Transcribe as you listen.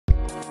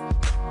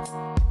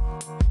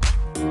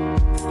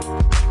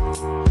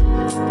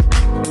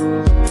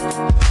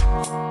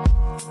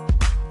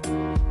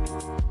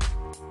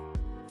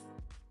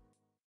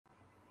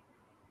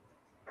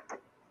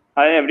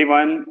Hi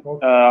everyone,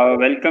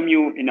 welcome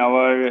you in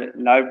our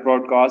live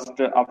broadcast.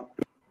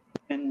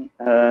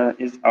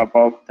 Is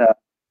about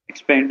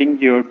expanding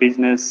your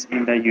business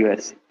in the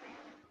US.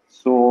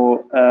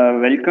 So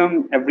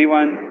welcome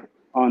everyone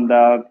on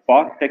the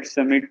Park Tech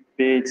Summit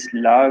page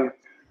live,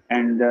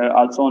 and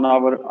also on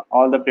our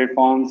all the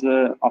platforms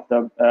of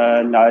the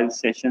live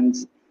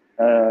sessions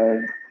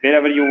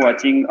wherever you're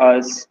watching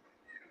us.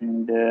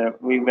 And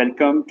we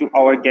welcome to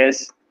our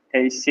guest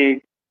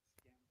Therese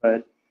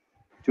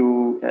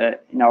to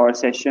in our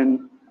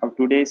session of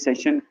today's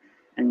session,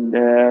 and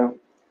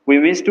we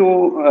wish to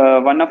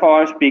one of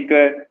our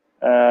speaker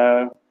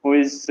who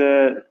is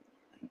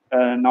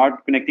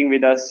not connecting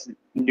with us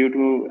due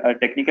to a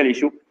technical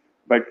issue,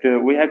 but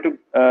we have to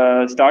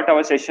start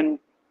our session.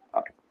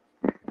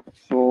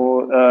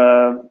 So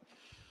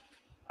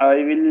I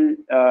will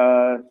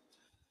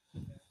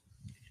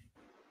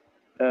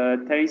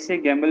Therese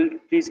Gamble,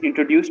 please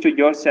introduce to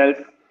yourself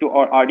to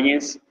our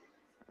audience.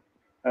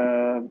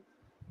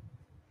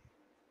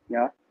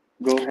 Yeah,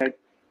 go ahead.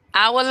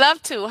 I would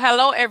love to.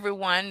 Hello,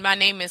 everyone. My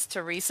name is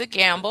Therese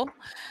Gamble.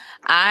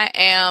 I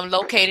am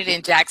located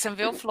in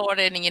Jacksonville,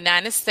 Florida, in the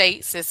United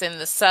States. It's in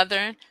the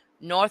southern,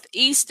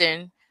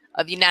 northeastern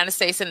of the United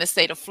States in the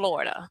state of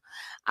Florida.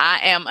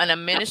 I am an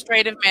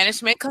administrative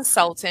management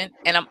consultant,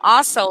 and I'm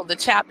also the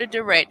chapter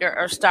director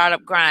of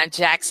Startup Grind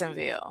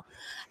Jacksonville.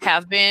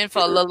 Have been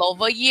for a little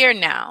over a year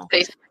now.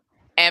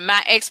 And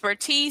my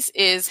expertise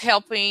is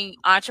helping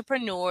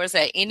entrepreneurs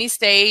at any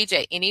stage,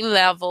 at any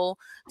level,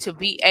 to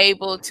be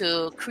able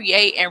to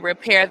create and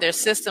repair their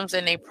systems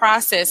and their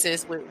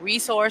processes with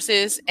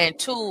resources and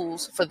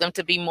tools for them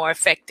to be more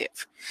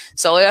effective.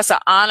 So it's an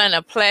honor and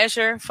a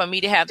pleasure for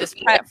me to have this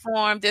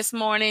platform this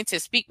morning to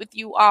speak with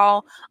you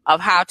all of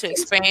how to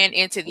expand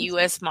into the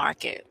U.S.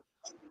 market.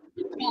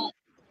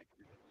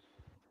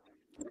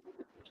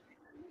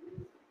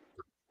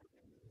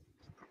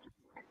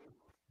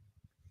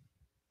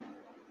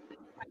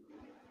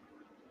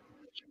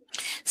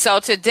 So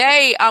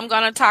today I'm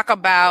going to talk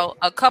about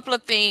a couple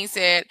of things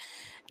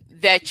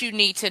that you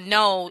need to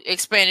know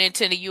expanding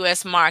into the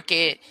U.S.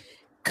 market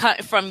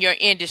from your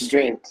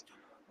industry. Great.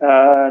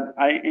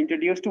 I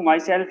introduced to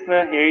myself.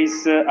 Here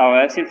is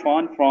Awais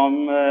Irfan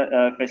from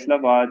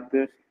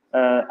Faisalabad.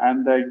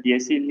 I'm the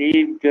DSC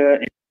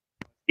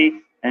lead,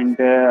 and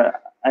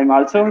I'm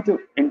also to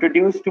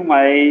introduce to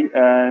my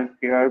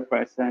peer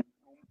person.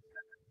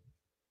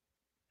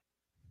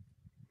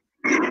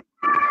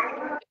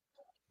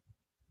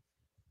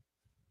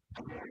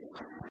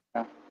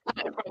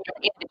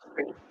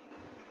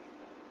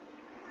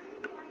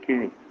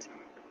 Great.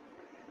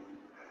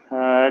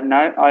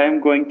 Now I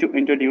am going to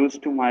introduce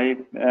to my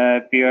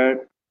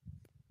peer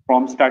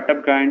from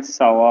Startup Grind,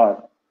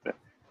 Sawar.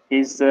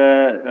 He's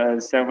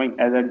serving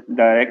as a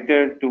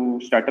director to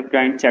Startup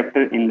Grind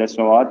chapter in the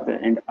Swat,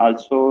 and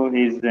also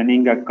he's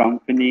running a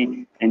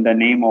company in the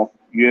name of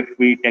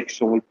UFV Tech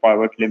Soul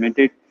Private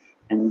Limited.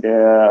 And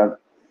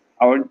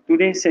our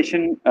today's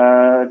session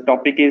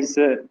topic is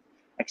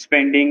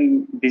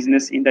expanding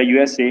business in the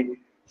USA.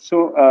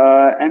 So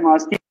I'm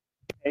asking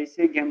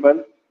Aisha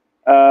Gamble,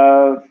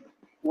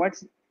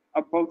 what's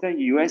about the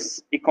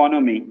US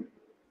economy?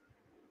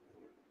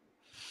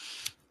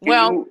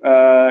 Can you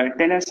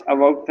tell us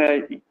about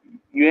the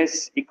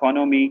U.S.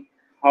 economy,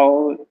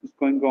 how it's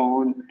going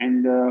on,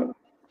 and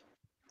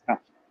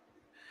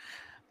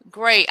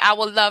Great. I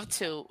would love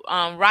to.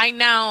 Right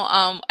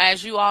now,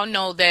 as you all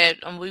know, that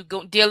we're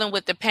dealing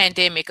with the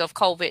pandemic of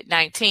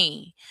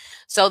COVID-19.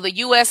 So the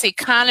U.S.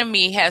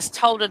 economy has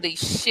totally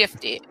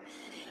shifted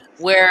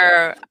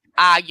where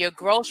your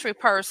grocery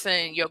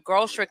person, your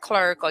grocery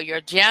clerk, or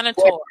your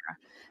janitor,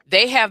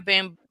 they have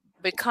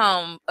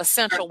become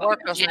essential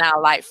workers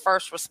now, like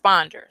first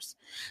responders.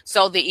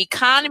 So the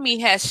economy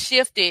has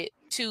shifted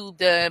to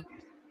the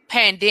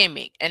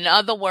pandemic. In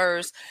other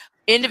words,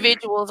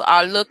 individuals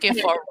are looking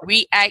for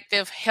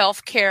reactive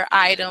healthcare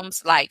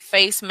items like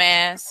face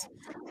masks,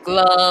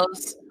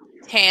 gloves,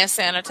 hand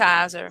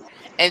sanitizer.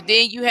 And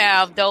then you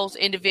have those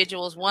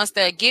individuals, once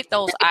they get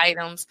those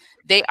items,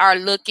 they are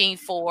looking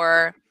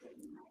for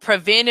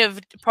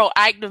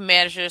proactive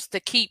measures to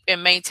keep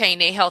and maintain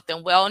their health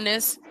and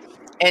wellness.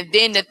 And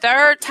then the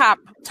third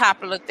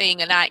popular thing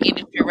in our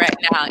industry right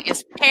now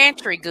is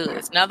pantry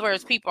goods. In other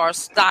words, people are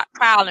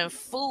stockpiling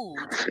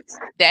foods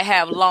that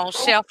have long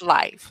shelf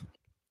life.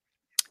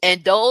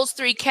 And those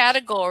three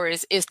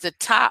categories is the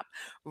top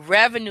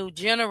revenue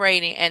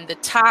generating and the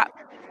top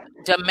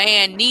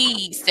demand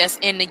needs that's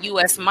in the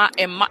U.S.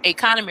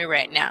 economy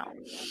right now.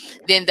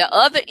 Then the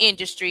other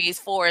industries,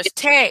 for as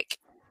tech,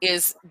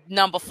 is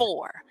number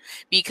 4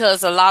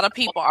 because a lot of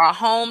people are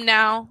home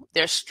now.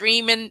 They're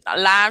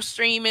live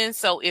streaming.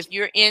 So if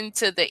you're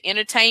into the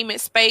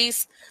entertainment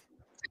space,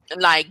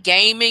 like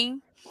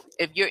gaming,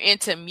 if you're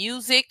into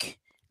music,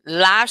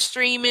 live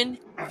streaming,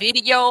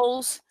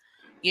 videos,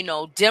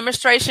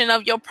 demonstration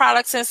of your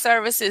products and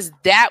services,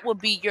 that would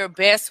be your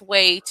best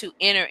way to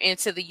enter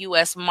into the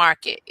U.S.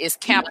 market, is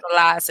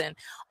capitalizing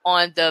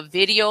on the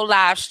video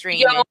live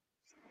streaming,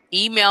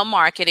 email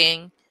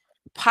marketing,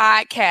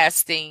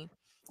 podcasting,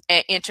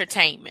 and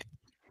entertainment.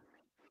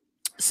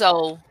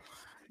 So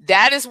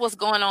that is what's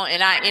going on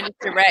in our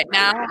industry right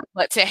now.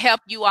 But to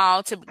help you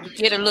all to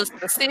get a little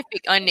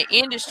specific on the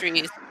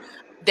industries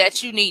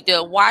that you need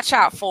to watch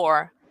out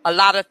for, a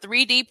lot of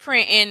 3D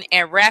printing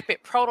and rapid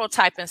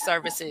prototyping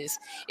services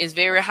is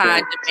very high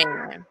in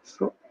demand.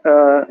 So,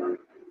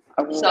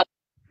 So,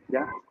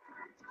 yeah.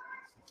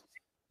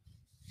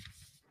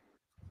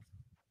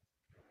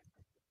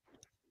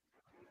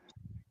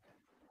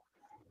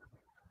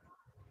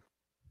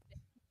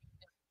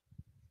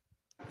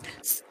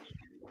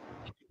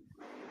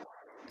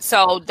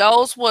 so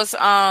those was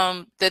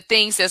the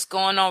things that's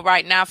going on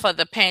right now for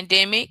the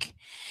pandemic.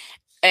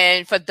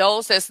 And for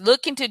those that's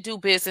looking to do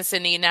business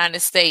in the United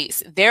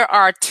States, there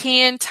are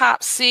 10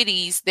 top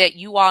cities that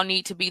you all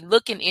need to be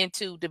looking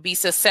into to be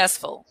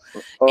successful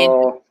in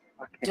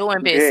Okay,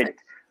 doing business. great.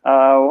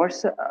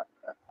 What's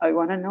I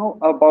want to know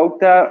about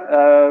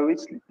the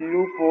which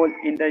loophole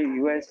in the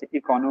U.S.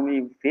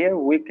 economy where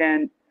we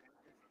can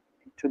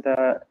to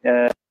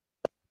the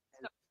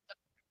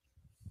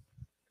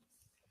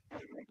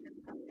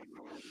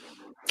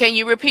Can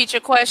you repeat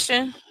your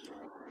question?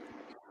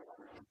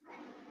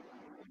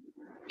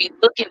 Be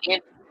looking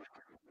in.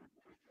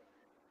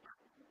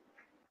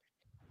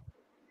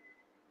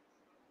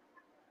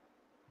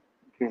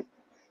 okay.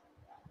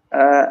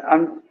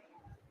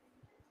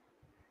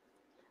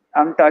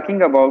 I'm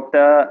talking about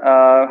the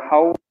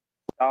how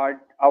start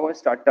our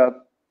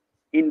startup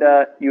in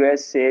the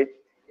USA.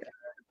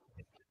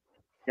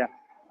 Yeah,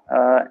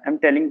 I'm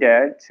telling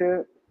that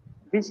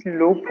which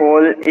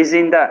loophole is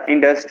in the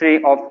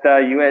industry of the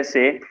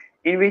USA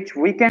in which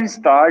we can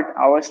start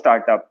our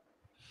startup.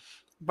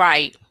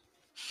 Right.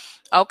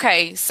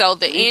 Okay. So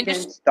the We can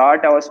industry,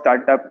 start our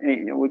startup.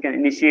 We can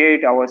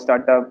initiate our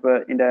startup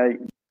in the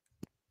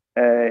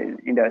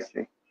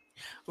industry.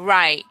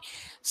 right.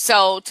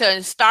 So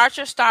to start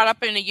your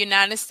startup in the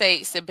United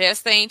States, the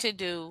best thing to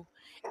do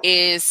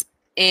is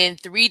in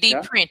 3D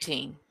Yeah.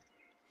 printing.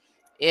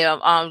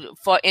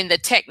 For in the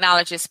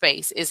technology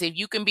space is if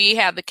you can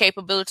have the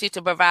capability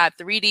to provide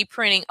 3D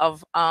printing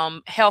of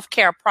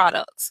healthcare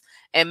products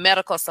and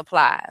medical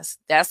supplies.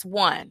 That's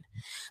one.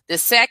 The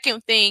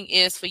second thing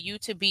is for you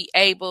to be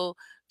able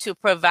to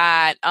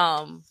provide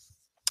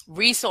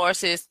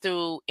resources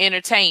through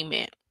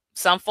entertainment.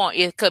 Some form,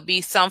 it could be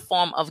some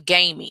form of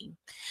gaming.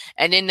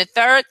 And then the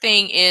third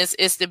thing is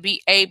to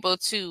be able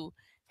to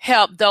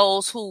help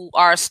those who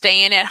are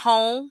staying at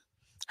home,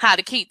 how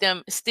to keep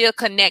them still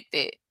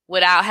connected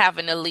without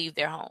having to leave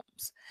their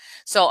homes.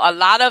 So a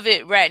lot of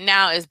it right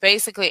now is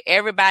basically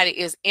everybody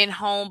is in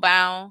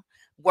homebound,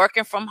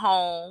 working from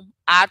home.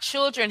 Our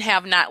children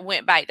have not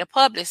went back to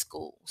public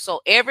school,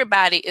 so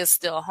everybody is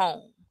still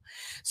home.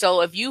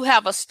 So if you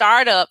have a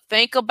startup,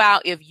 think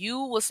about if you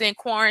was in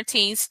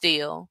quarantine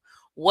still,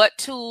 what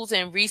tools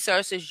and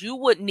resources you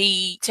would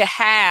need to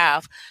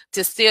have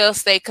to still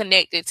stay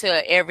connected to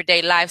an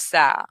everyday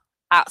lifestyle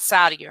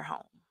outside of your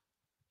home.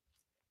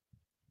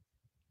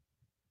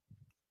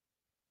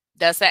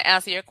 Does that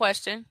answer your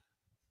question?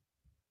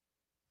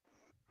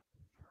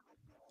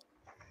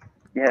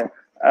 Yeah.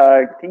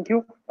 Thank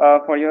you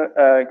for your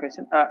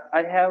question.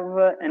 I have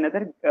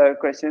another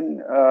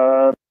question.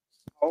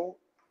 How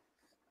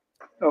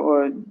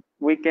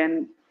we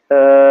can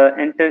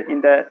enter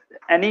in the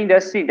any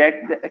industry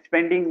that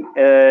expanding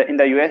in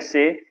the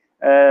USA,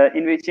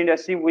 in which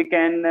industry we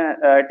can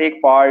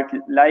take part,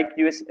 like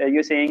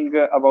you're saying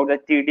about the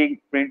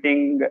 3D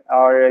printing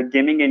or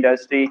gaming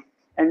industry.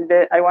 And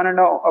I want to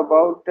know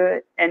about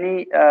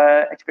any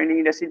expanding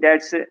industry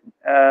that's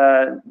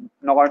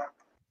not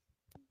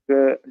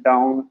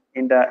down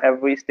in the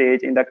every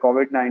stage in the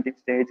COVID-19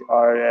 stage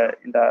or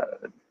in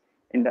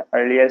the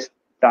earliest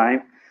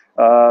time,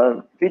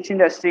 which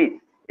industry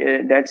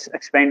that's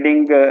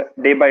expanding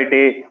day by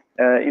day,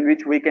 in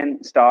which we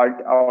can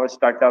start our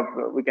startup,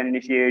 we can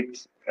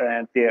initiate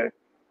there.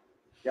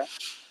 Yeah.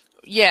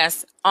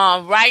 Yes.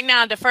 Right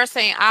now, the first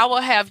thing I will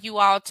have you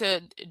all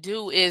to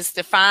do is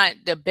to find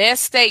the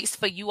best states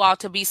for you all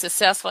to be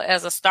successful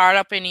as a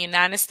startup in the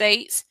United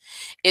States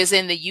is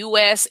in the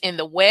U.S. in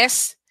the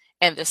West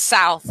and the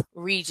South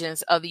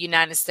regions of the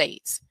United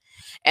States.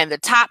 And the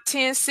top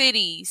 10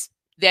 cities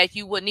that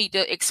you would need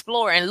to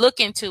explore and look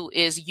into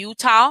is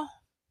Utah,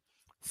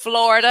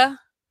 Florida,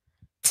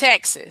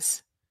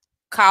 Texas,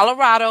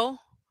 Colorado,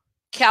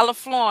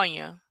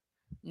 California,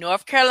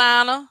 North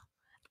Carolina,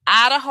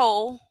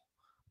 Idaho,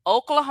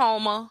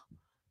 Oklahoma,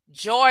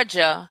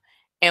 Georgia,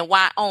 and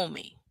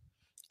Wyoming.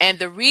 And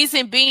the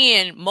reason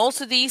being, most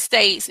of these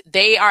states,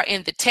 they are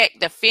in the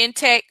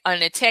fintech,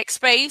 and the tech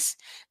space.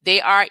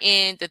 They are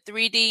in the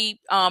 3D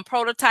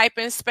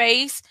prototyping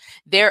space.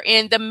 They're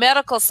in the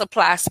medical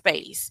supply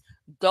space.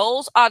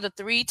 Those are the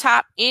three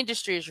top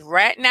industries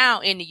right now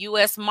in the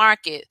U.S.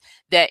 market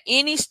that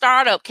any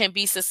startup can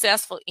be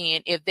successful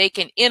in if they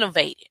can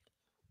innovate it.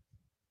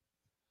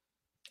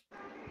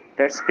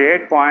 That's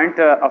great point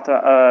of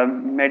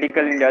the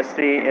medical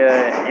industry.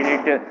 In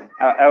it,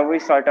 every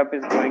startup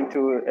is going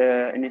to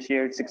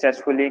initiate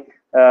successfully.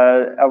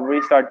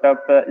 Every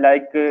startup,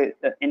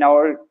 in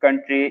our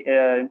country,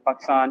 in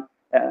Pakistan,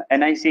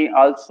 NIC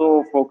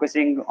also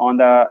focusing on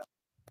the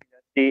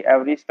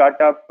every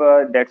startup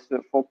that's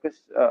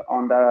focused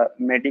on the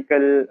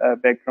medical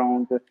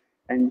background,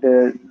 and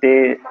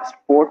they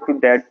support to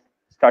that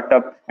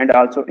startup and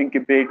also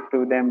incubate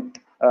to them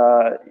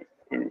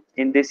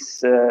in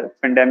this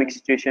pandemic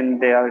situation.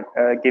 They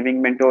are giving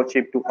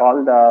mentorship to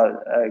all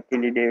the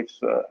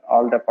candidates,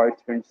 all the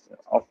participants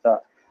of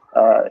the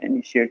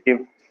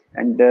initiative.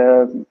 And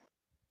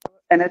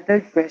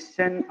another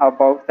question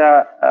about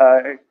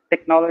the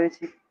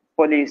technology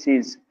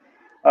policies.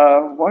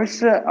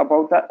 What's the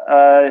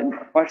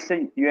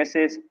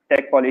USA's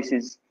tech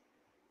policies?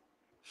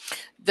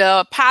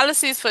 The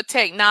policies for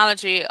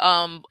technology,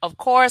 of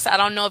course, I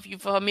don't know if you're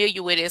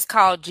familiar with it. It's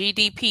called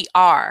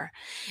GDPR.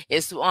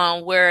 It's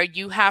where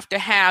you have to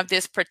have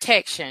this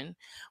protection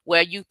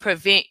where you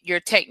prevent your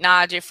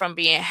technology from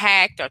being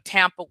hacked or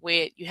tampered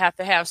with. You have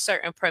to have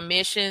certain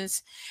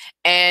permissions.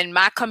 And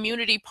my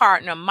community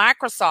partner,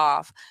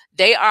 Microsoft,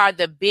 they are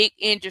the big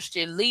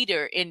industry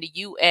leader in the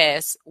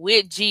US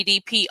with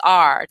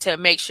GDPR to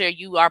make sure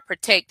you are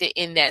protected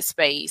in that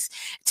space,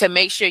 to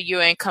make sure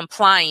you're in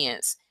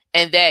compliance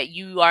and that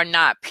you are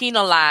not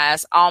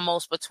penalized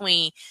almost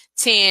between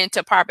 10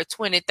 to probably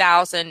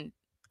 20,000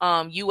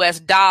 US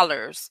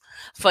dollars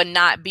for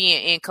not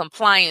being in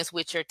compliance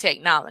with your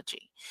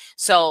technology.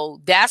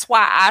 So that's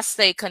why I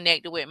stay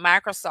connected with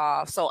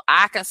Microsoft so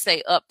I can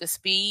stay up to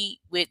speed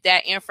with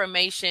that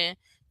information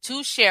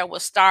to share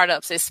with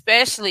startups,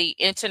 especially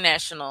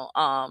international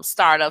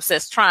startups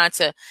that's trying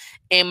to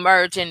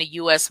emerge in the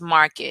US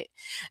market.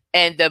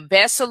 And the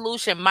best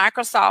solution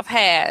Microsoft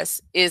has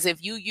is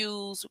if you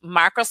use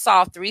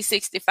Microsoft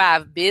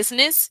 365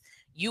 Business,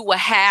 you will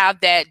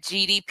have that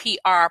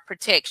GDPR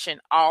protection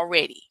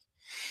already.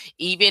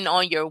 Even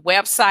on your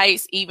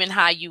websites, even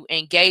how you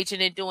engage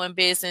in doing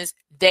business,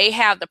 they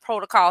have the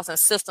protocols and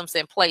systems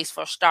in place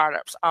for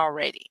startups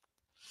already.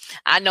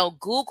 I know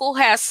Google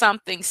has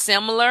something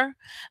similar,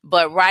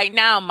 but right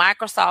now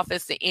Microsoft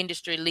is the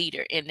industry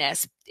leader in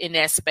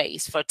that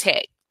space for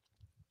tech.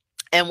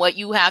 And what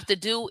you have to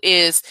do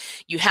is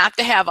you have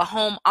to have a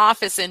home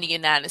office in the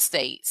United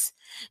States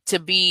to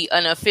be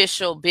an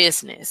official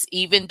business,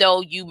 even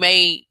though you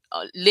may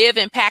live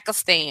in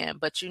Pakistan,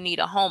 but you need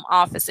a home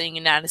office in the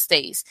United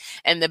States.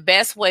 And the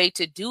best way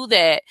to do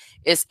that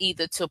is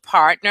either to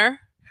partner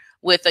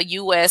with a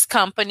U.S.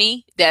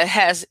 company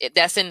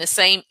that's in the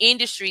same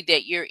industry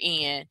that you're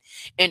in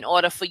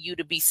order for you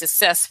to be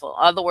successful.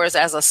 In other words,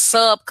 as a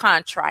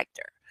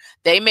subcontractor.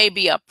 They may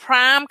be a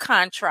prime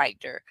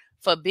contractor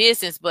for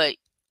business, but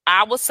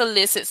I will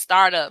solicit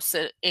startups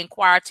to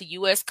inquire to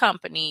U.S.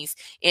 companies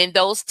in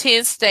those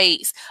 10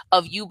 states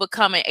of you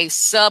becoming a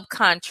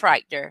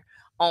subcontractor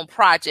on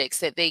projects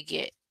that they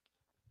get.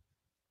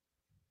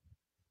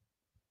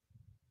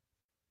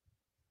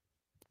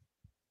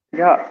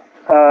 Yeah,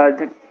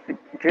 the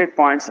great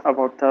points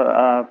about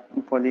the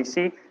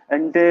policy.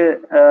 And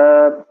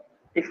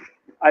if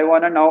I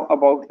want to know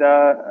about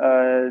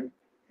the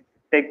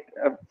tech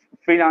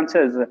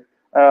freelancers,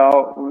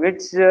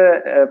 which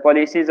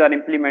policies are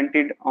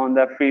implemented on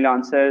the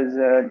freelancers,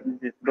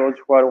 those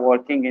who are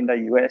working in the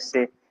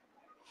USA?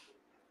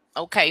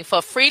 Okay,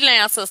 for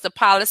freelancers, the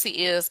policy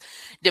is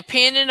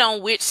depending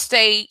on which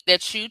state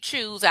that you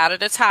choose out of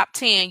the top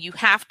 10, you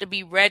have to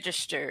be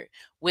registered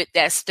with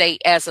that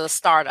state as a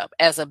startup,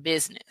 as a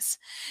business.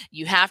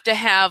 You have to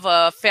have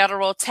a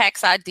federal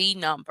tax ID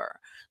number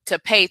to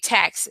pay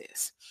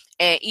taxes.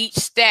 And each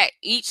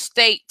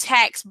state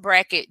tax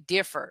bracket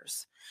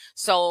differs.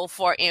 So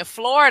in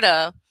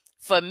Florida,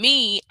 for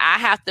me, I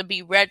have to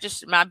be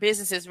registered. My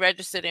business is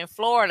registered in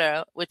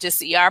Florida, which is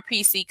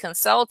CRPC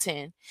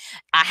Consulting.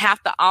 I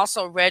have to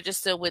also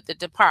register with the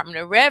Department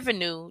of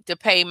Revenue to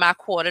pay my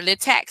quarterly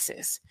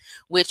taxes,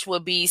 which will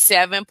be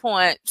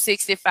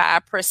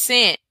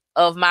 7.65%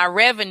 of my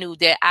revenue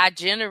that I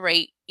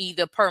generate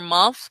either per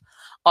month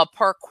or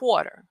per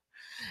quarter.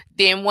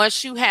 Then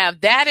once you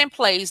have that in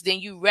place, then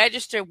you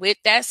register with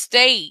that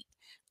state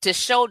to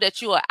show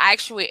that you are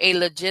actually a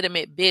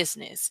legitimate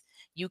business.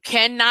 You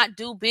cannot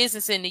do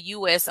business in the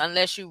U.S.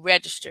 unless you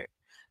register.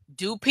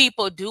 Do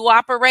people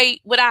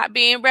operate without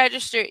being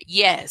registered?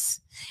 Yes.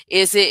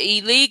 Is it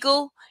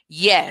illegal?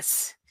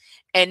 Yes.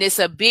 And it's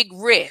a big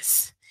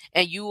risk.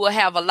 And you will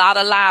have a lot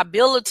of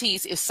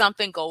liabilities if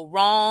something go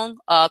wrong,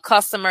 a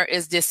customer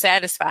is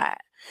dissatisfied.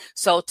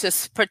 So to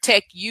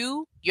protect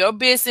you, your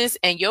business,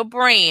 and your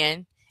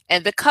brand,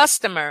 and the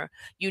customer,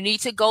 you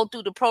need to go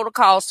through the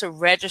protocols to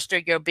register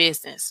your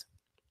business.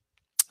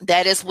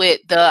 That is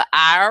with the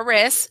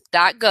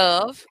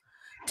IRS.gov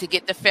to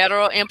get the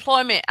federal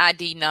employment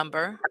ID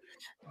number.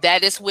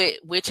 That is with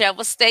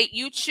whichever state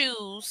you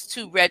choose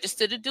to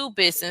register to do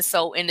business.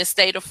 So in the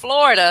state of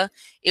Florida,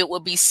 it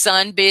will be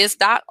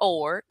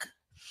sunbiz.org.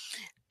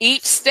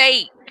 Each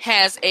state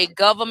has a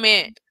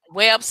government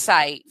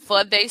website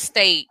for their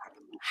state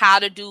how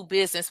to do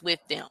business with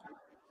them.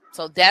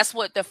 So that's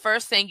what the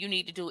first thing you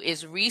need to do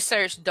is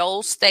research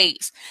those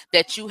states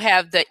that you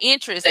have the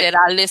interest that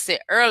I listed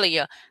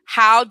earlier.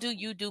 How do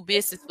you do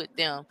business with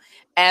them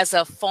as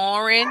a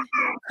foreign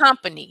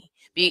company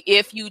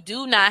if you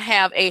do not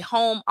have a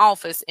home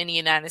office in the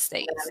United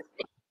States?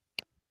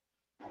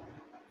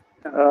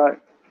 Uh,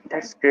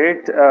 that's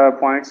great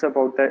points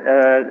about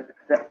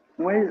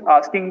one is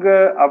asking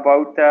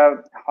about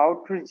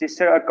how to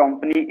register a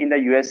company in the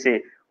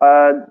USA.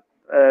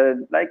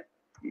 Like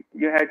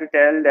you had to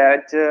tell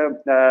that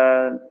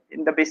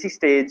in the basic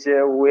stage,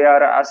 we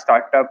are a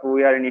startup,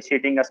 we are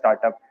initiating a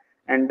startup,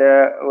 and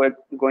we're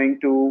going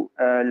to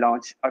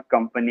launch a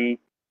company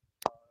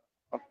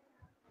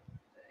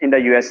in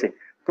the USA.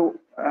 So,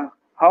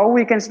 how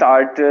we can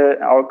start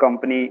our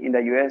company in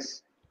the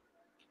US?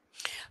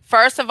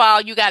 First of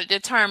all, you got to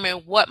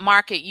determine what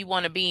market you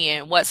want to be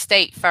in, what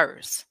state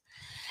first.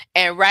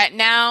 And right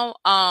now,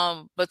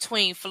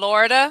 between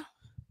Florida,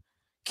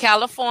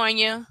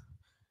 California,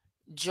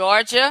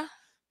 Georgia,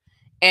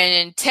 and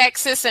in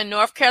Texas and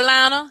North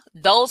Carolina,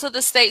 those are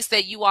the states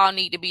that you all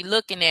need to be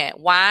looking at.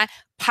 Why?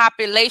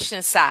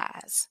 Population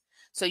size.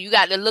 So you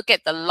got to look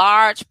at the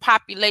large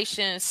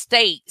population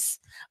states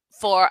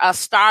for a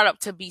startup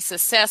to be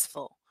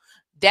successful.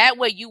 That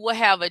way you will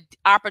have an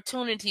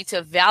opportunity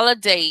to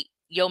validate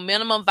your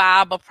minimum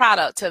viable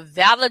product, to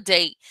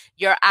validate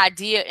your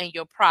idea and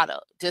your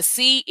product, to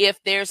see if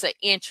there's an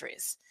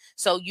interest.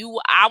 So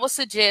I would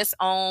suggest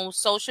on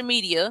social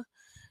media,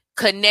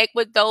 connect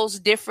with those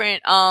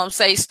different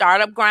say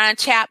startup grind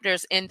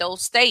chapters in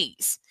those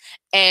states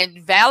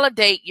and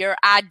validate your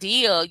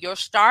idea, your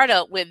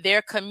startup with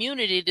their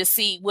community to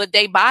see would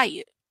they buy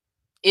it.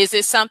 Is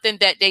it something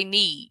that they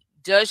need?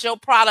 Does your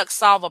product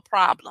solve a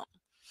problem?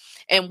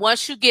 And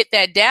once you get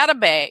that data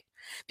back,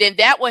 then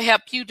that will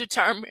help you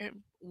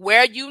determine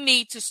where you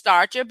need to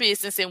start your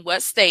business in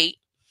what state,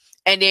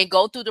 and then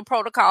go through the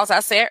protocols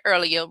I said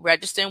earlier,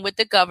 registering with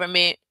the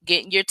government,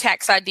 getting your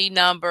tax ID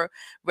number,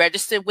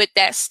 register with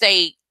that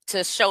state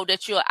to show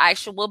that you're an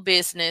actual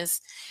business,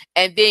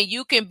 and then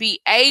you can be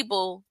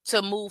able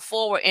to move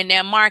forward in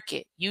that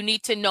market. You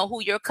need to know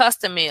who your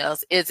customer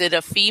is. Is it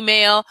a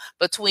female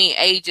between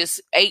ages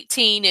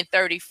 18 and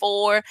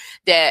 34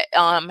 that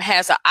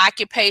has an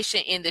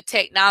occupation in the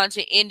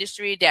technology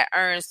industry that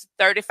earns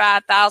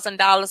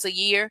 $35,000 a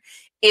year?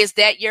 Is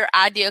that your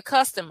ideal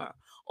customer?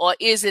 Or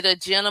is it a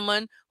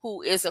gentleman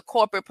who is a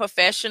corporate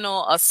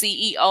professional, a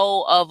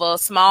CEO of a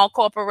small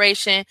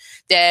corporation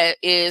that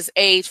is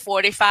age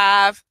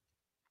 45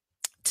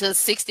 to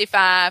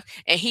 65,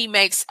 and he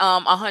makes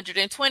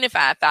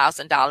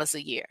 $125,000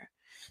 a year?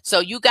 So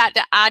you got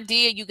the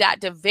idea, you got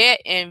to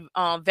vet and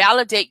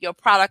validate your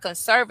product and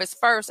service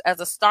first as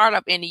a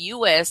startup in the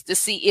U.S. to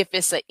see if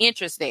it's an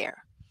interest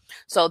there.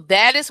 So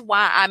that is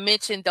why I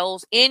mentioned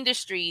those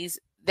industries.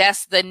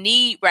 That's the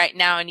need right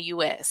now in the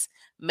U.S.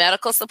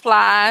 Medical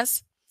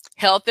supplies,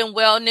 health and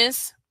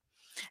wellness,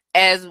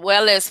 as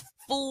well as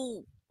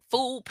food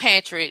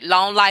pantry,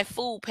 long life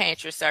food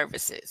pantry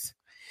services.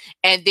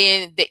 And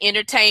then the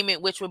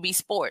entertainment, which would be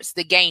sports,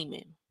 the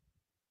gaming.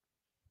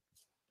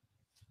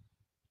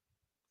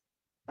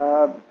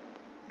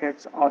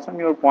 That's awesome.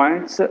 Your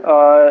points. If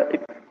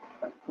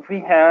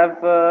we have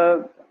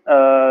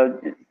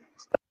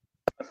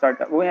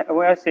startup, we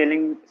are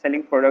selling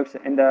products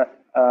in the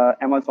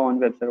Amazon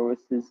Web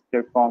Services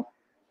platform,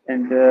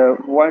 and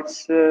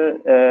what's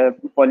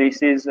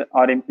policies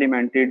are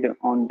implemented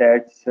on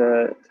that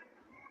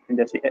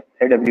industry,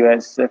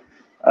 AWS,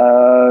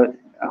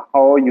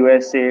 how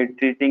USA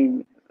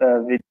treating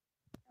with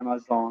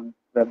Amazon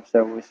Web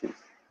Services.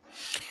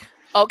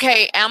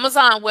 Okay,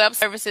 Amazon Web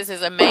Services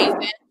is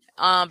amazing.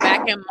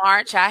 Back in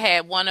March, I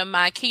had one of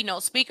my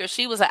keynote speakers.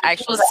 She was an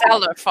actual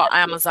seller for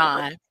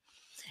Amazon.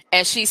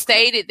 And she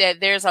stated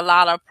that there's a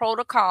lot of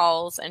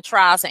protocols and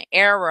trials and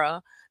error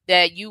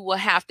that you will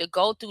have to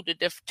go through to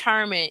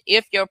determine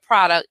if your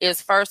product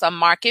is first a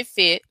market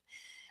fit.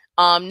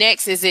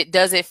 Next is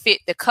does it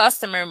fit the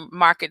customer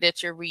market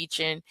that you're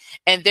reaching?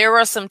 And there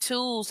are some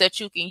tools that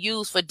you can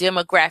use for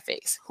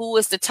demographics. Who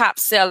is the top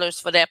sellers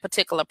for that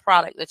particular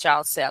product that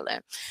y'all selling?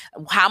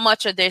 How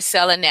much are they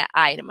selling that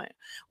item?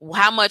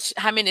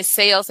 How many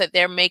sales that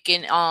they're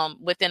making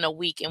within a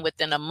week and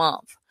within a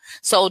month?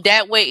 So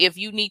that way, if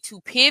you need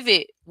to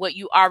pivot what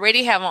you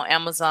already have on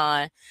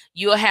Amazon,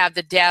 you'll have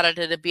the data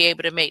to be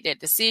able to make that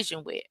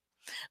decision with.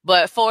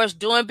 But for us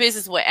doing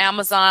business with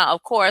Amazon,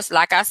 of course,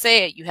 like I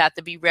said, you have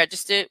to be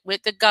registered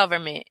with the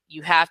government.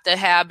 You have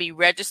to be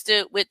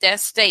registered with that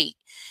state.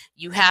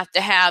 You have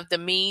to have the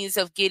means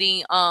of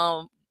getting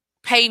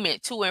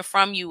payment to and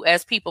from you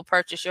as people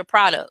purchase your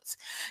products.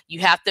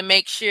 You have to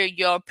make sure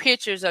your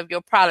pictures of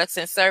your products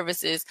and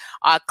services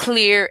are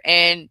clear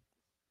and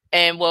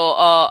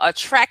will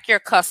attract your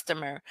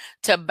customer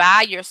to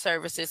buy your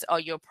services or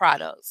your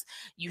products.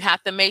 You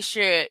have to make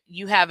sure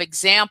you have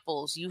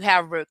examples, you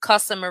have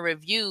customer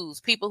reviews,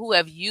 people who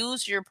have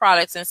used your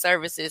products and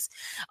services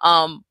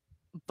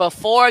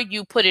before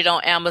you put it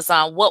on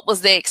Amazon. What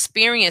was their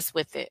experience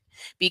with it?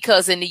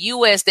 Because in the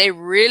US, they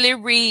really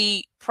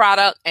read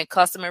product and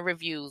customer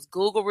reviews,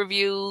 Google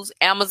reviews,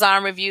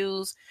 Amazon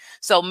reviews.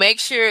 So make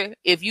sure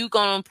if you're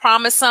going to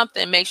promise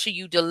something, make sure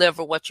you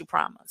deliver what you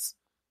promise.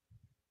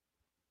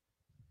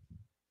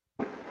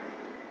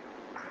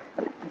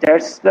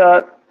 That's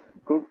the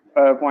good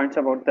points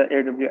about the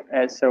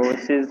AWS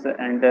services,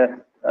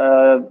 and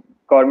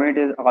government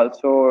is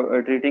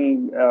also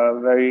treating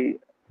very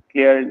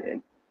clear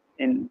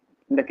in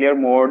the clear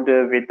mode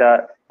with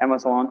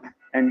Amazon.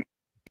 And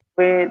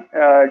we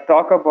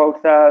talk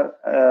about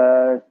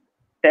the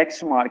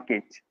tax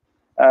market,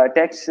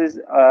 taxes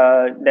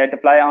that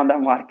apply on the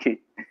market.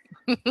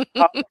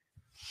 How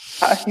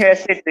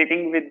is it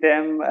treating with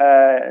them,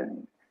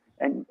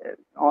 and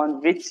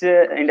on which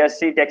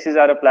industry taxes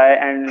are applied,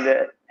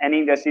 and any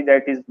industry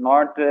that is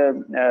not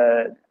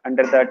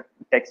under the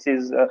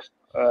taxes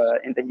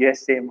in the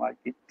USA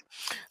market?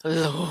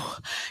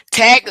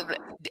 Tax,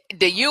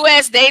 the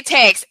U.S. they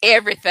tax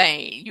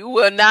everything. You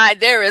will not.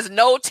 There is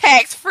no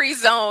tax-free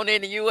zone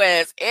in the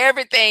U.S.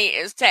 Everything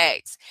is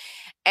taxed.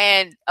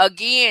 And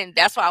again,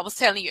 that's why I was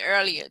telling you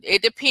earlier.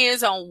 It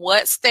depends on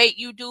what state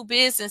you do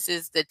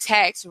businesses. The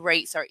tax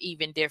rates are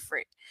even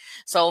different.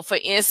 So, for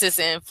instance,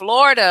 in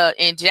Florida,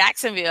 in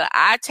Jacksonville,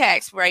 our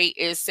tax rate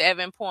is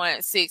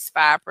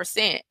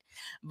 7.65%.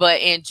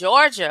 But in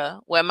Georgia,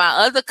 where my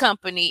other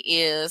company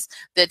is,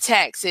 the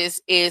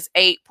taxes is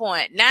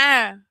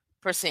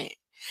 8.9%.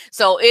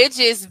 So it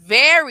just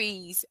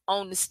varies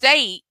on the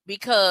state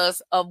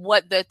because of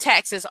what the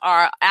taxes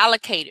are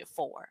allocated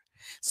for.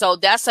 So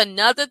that's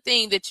another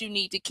thing that you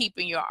need to keep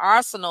in your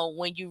arsenal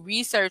when you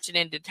research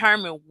and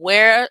determine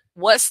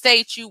what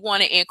states you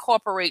want to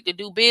incorporate to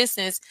do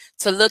business,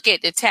 to look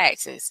at the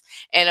taxes.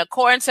 And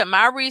according to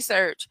my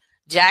research,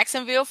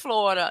 Jacksonville,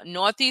 Florida,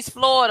 Northeast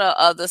Florida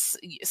of the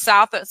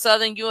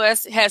southern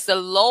U.S. has the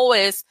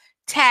lowest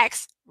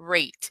tax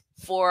rate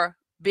for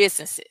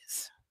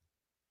businesses.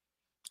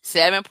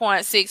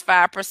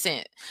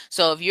 7.65%.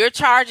 So if you're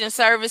charging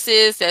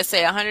services that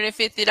say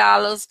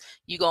 $150,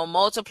 you're going to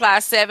multiply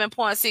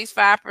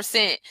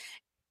 7.65%,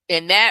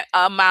 and that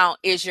amount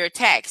is your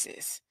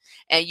taxes.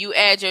 And you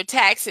add your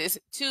taxes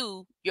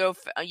to your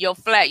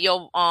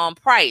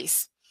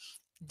price.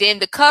 Then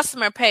the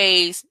customer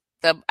pays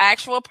the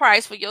actual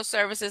price for your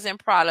services and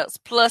products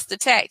plus the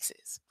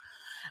taxes.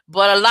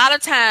 But a lot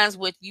of times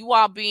with you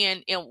all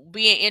being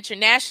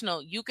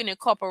international, you can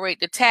incorporate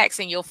the tax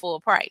in your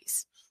full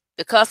price.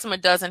 The customer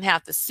doesn't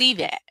have to see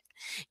that.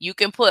 You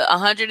can put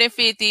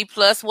 150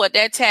 plus what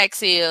that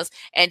tax is,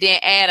 and then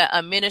add an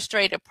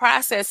administrative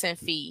processing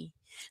fee.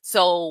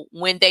 So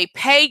when they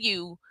pay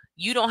you,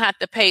 you don't have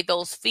to pay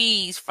those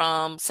fees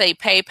from, say,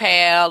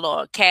 PayPal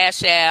or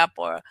Cash App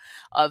or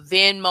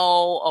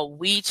Venmo or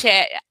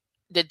WeChat.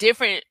 The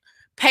different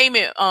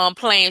payment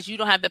plans, you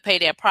don't have to pay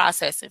that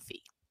processing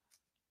fee.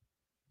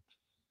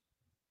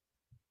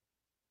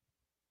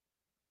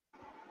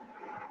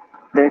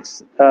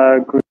 That's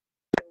good.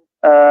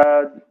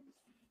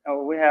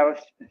 We have a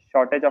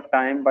shortage of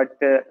time, but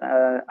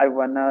I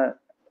wanna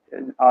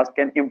ask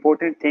an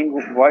important thing.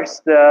 What's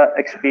the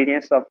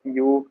experience of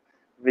you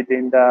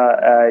within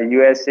the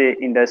USA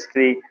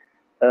industry?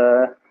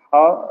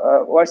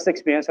 What's the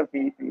experience of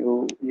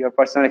you, your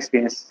personal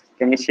experience?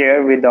 Can you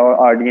share with our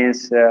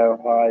audience who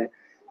are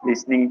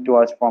listening to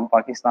us from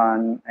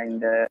Pakistan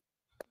and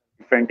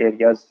different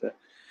areas?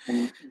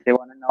 And they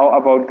want to know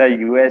about the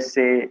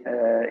USA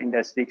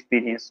industry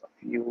experience of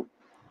you.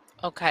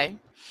 Okay.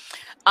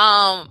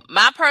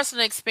 My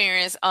personal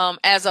experience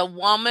as a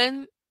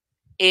woman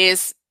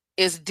is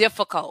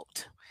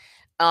difficult.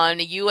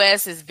 The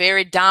U.S. is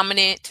very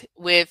dominant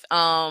with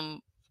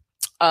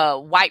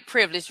white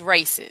privileged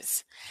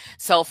races.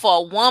 So for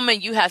a woman,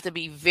 you have to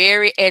be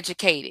very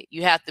educated.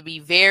 You have to be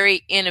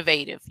very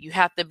innovative. You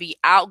have to be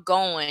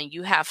outgoing.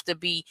 You have to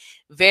be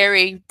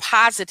very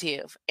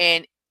positive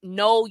and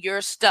know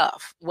your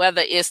stuff,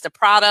 whether it's the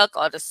product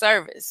or the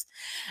service.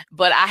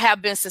 But I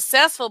have been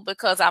successful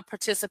because I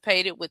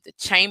participated with the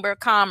Chamber of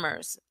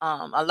Commerce,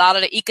 a lot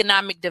of the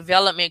economic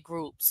development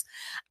groups.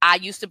 I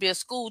used to be a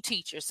school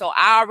teacher, so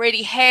I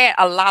already had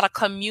a lot of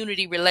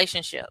community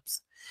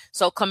relationships.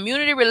 So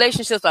community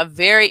relationships are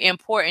very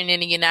important in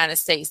the United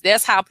States.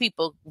 That's how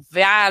people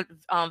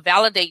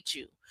validate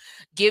you,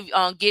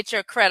 get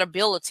your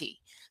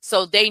credibility.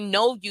 So they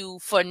know you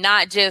for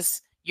not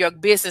just your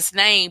business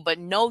name, but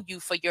know you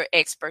for your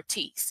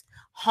expertise.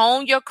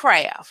 Hone your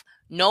craft.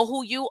 Know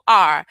who you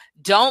are.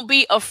 Don't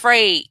be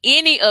afraid,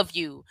 any of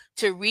you,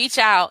 to reach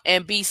out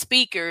and be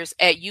speakers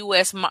at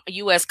U.S.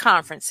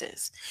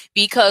 conferences,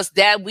 because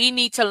that we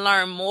need to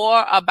learn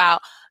more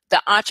about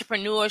the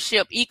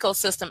entrepreneurship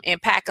ecosystem in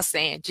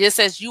Pakistan, just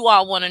as you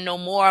all want to know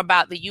more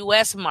about the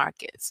U.S.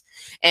 markets.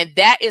 And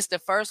that is the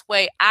first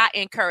way I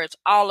encourage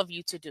all of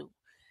you to do.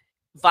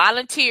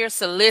 Volunteer,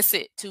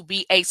 solicit to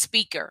be a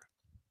speaker.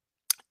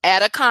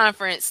 at a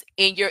conference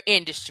in your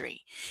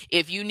industry.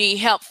 If you need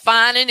help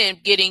finding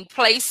and getting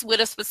placed with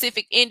a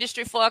specific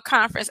industry for a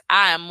conference,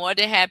 I am more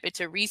than happy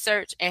to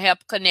research and help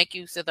connect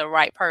you to the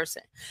right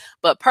person.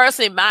 But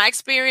personally, my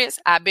experience,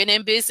 I've been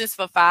in business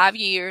for 5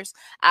 years.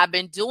 I've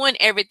been doing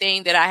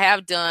everything that I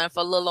have done for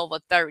a little over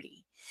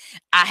 30.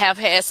 I have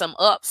had some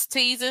up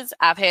seasons,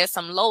 I've had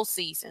some low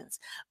seasons,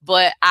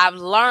 but I've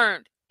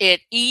learned at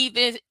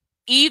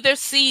either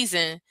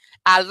season,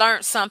 I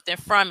learned something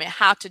from it,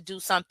 how to do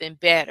something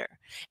better.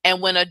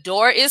 And when a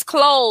door is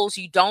closed,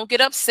 you don't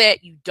get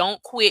upset, you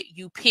don't quit,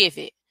 you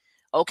pivot.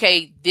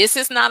 Okay, this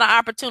is not an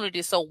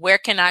opportunity, so where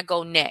can I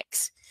go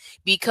next?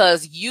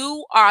 Because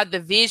you are the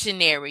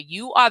visionary,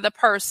 you are the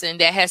person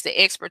that has the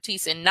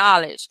expertise and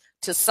knowledge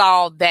to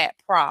solve that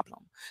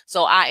problem.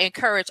 So I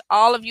encourage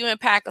all of you in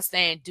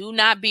Pakistan, do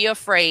not be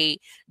afraid.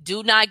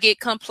 Do not get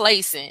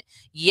complacent.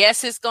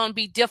 Yes, it's going to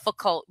be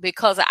difficult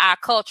because of our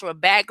cultural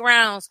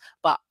backgrounds,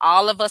 but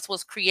all of us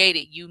was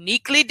created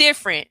uniquely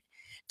different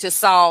to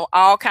solve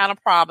all kind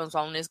of problems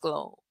on this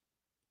globe.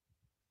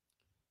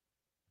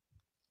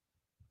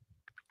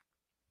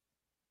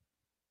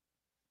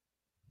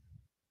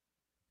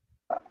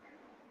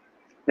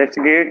 That's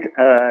great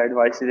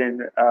advice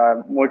and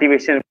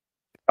motivation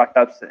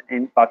startups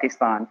in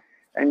Pakistan.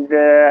 And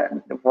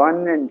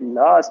one and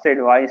last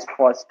advice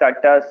for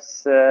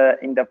startups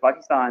in the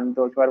Pakistan,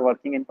 those who are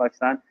working in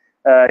Pakistan,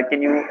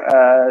 can you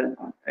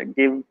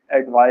give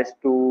advice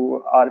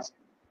to our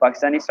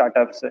Pakistani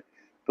startups,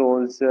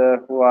 those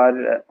who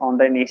are on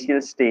the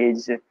initial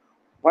stage,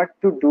 what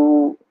to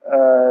do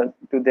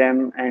to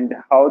them and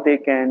how they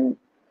can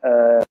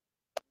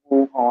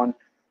move on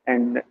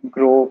and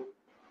grow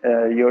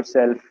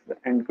yourself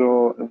and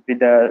grow with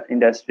the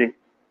industry?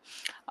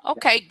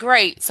 Okay,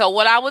 great. So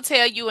what I will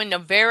tell you in the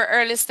very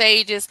early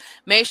stages,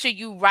 make sure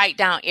you write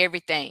down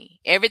everything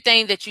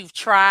that you've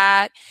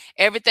tried,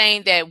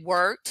 everything that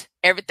worked,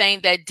 everything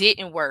that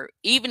didn't work,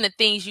 even the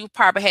things you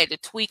probably had to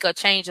tweak or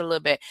change a little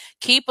bit.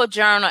 Keep a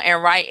journal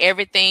and write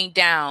everything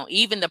down,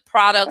 even the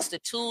products, the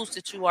tools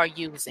that you are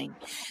using.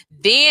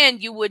 Then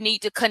you would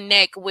need to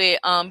connect with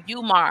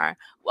UMAR,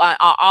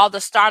 all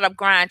the startup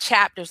grind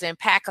chapters in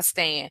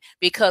Pakistan,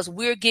 because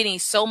we're getting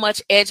so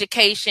much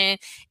education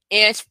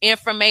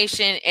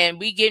information, and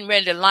we getting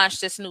ready to launch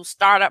this new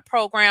startup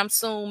program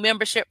soon,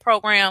 membership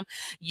program.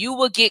 You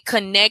will get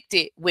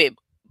connected with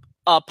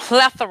a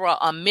plethora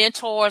of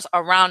mentors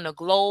around the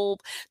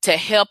globe to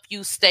help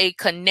you stay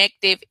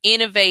connected,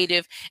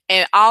 innovative,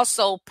 and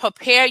also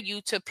prepare you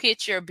to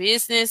pitch your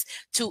business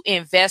to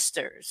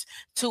investors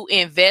to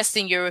invest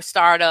in your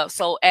startup.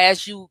 So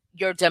as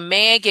your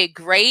demand get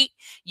great,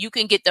 you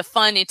can get the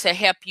funding to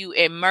help you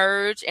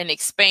emerge and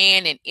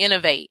expand and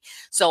innovate.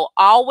 So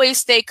always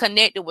stay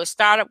connected with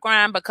Startup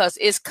Grind because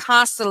it's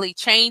constantly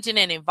changing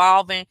and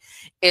evolving,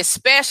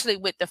 especially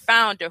with the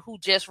founder who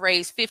just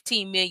raised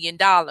 $15 million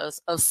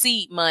of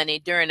seed money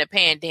during the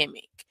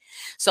pandemic.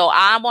 So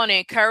I want to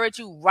encourage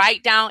you,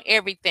 write down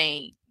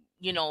everything.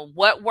 You know,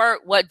 what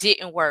worked, what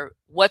didn't work,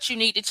 what you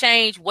need to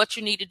change, what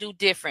you need to do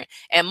different.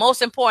 And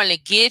most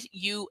importantly, get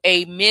you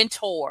a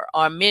mentor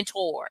or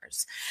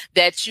mentors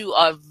that you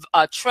are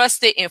a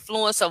trusted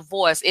influencer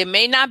voice. It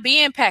may not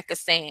be in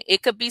Pakistan.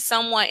 It could be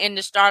someone in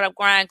the Startup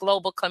Grind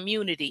global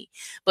community,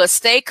 but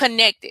stay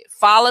connected.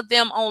 Follow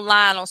them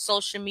online on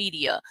social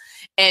media.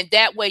 And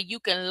that way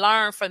you can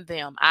learn from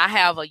them. I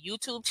have a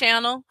YouTube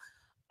channel.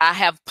 I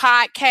have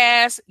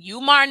podcasts.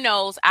 Umar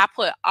knows I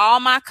put all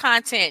my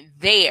content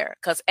there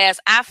because as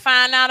I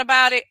find out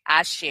about it,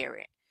 I share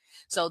it.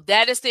 So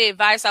that is the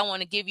advice I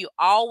want to give you.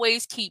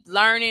 Always keep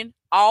learning.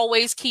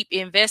 Always keep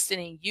investing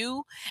in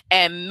you,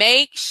 and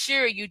make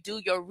sure you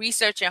do your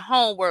research and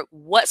homework,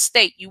 what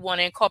state you want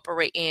to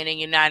incorporate in the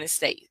United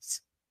States.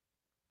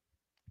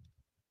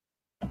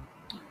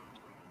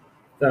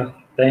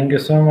 Thank you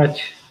so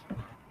much.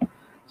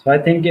 So I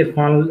think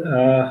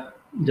Irfan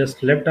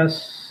just left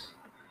us.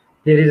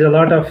 There is a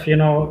lot of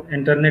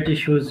internet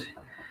issues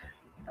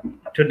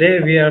today.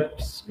 We have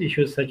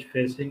issues such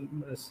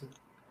facing us.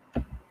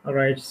 All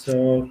right.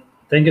 So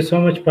thank you so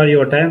much for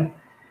your time.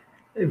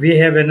 We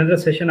have another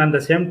session on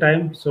the same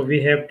time, so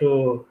we have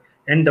to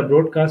end the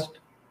broadcast.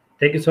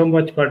 Thank you so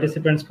much,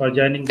 participants, for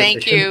joining the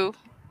session. Thank you.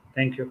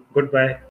 Thank you. Goodbye.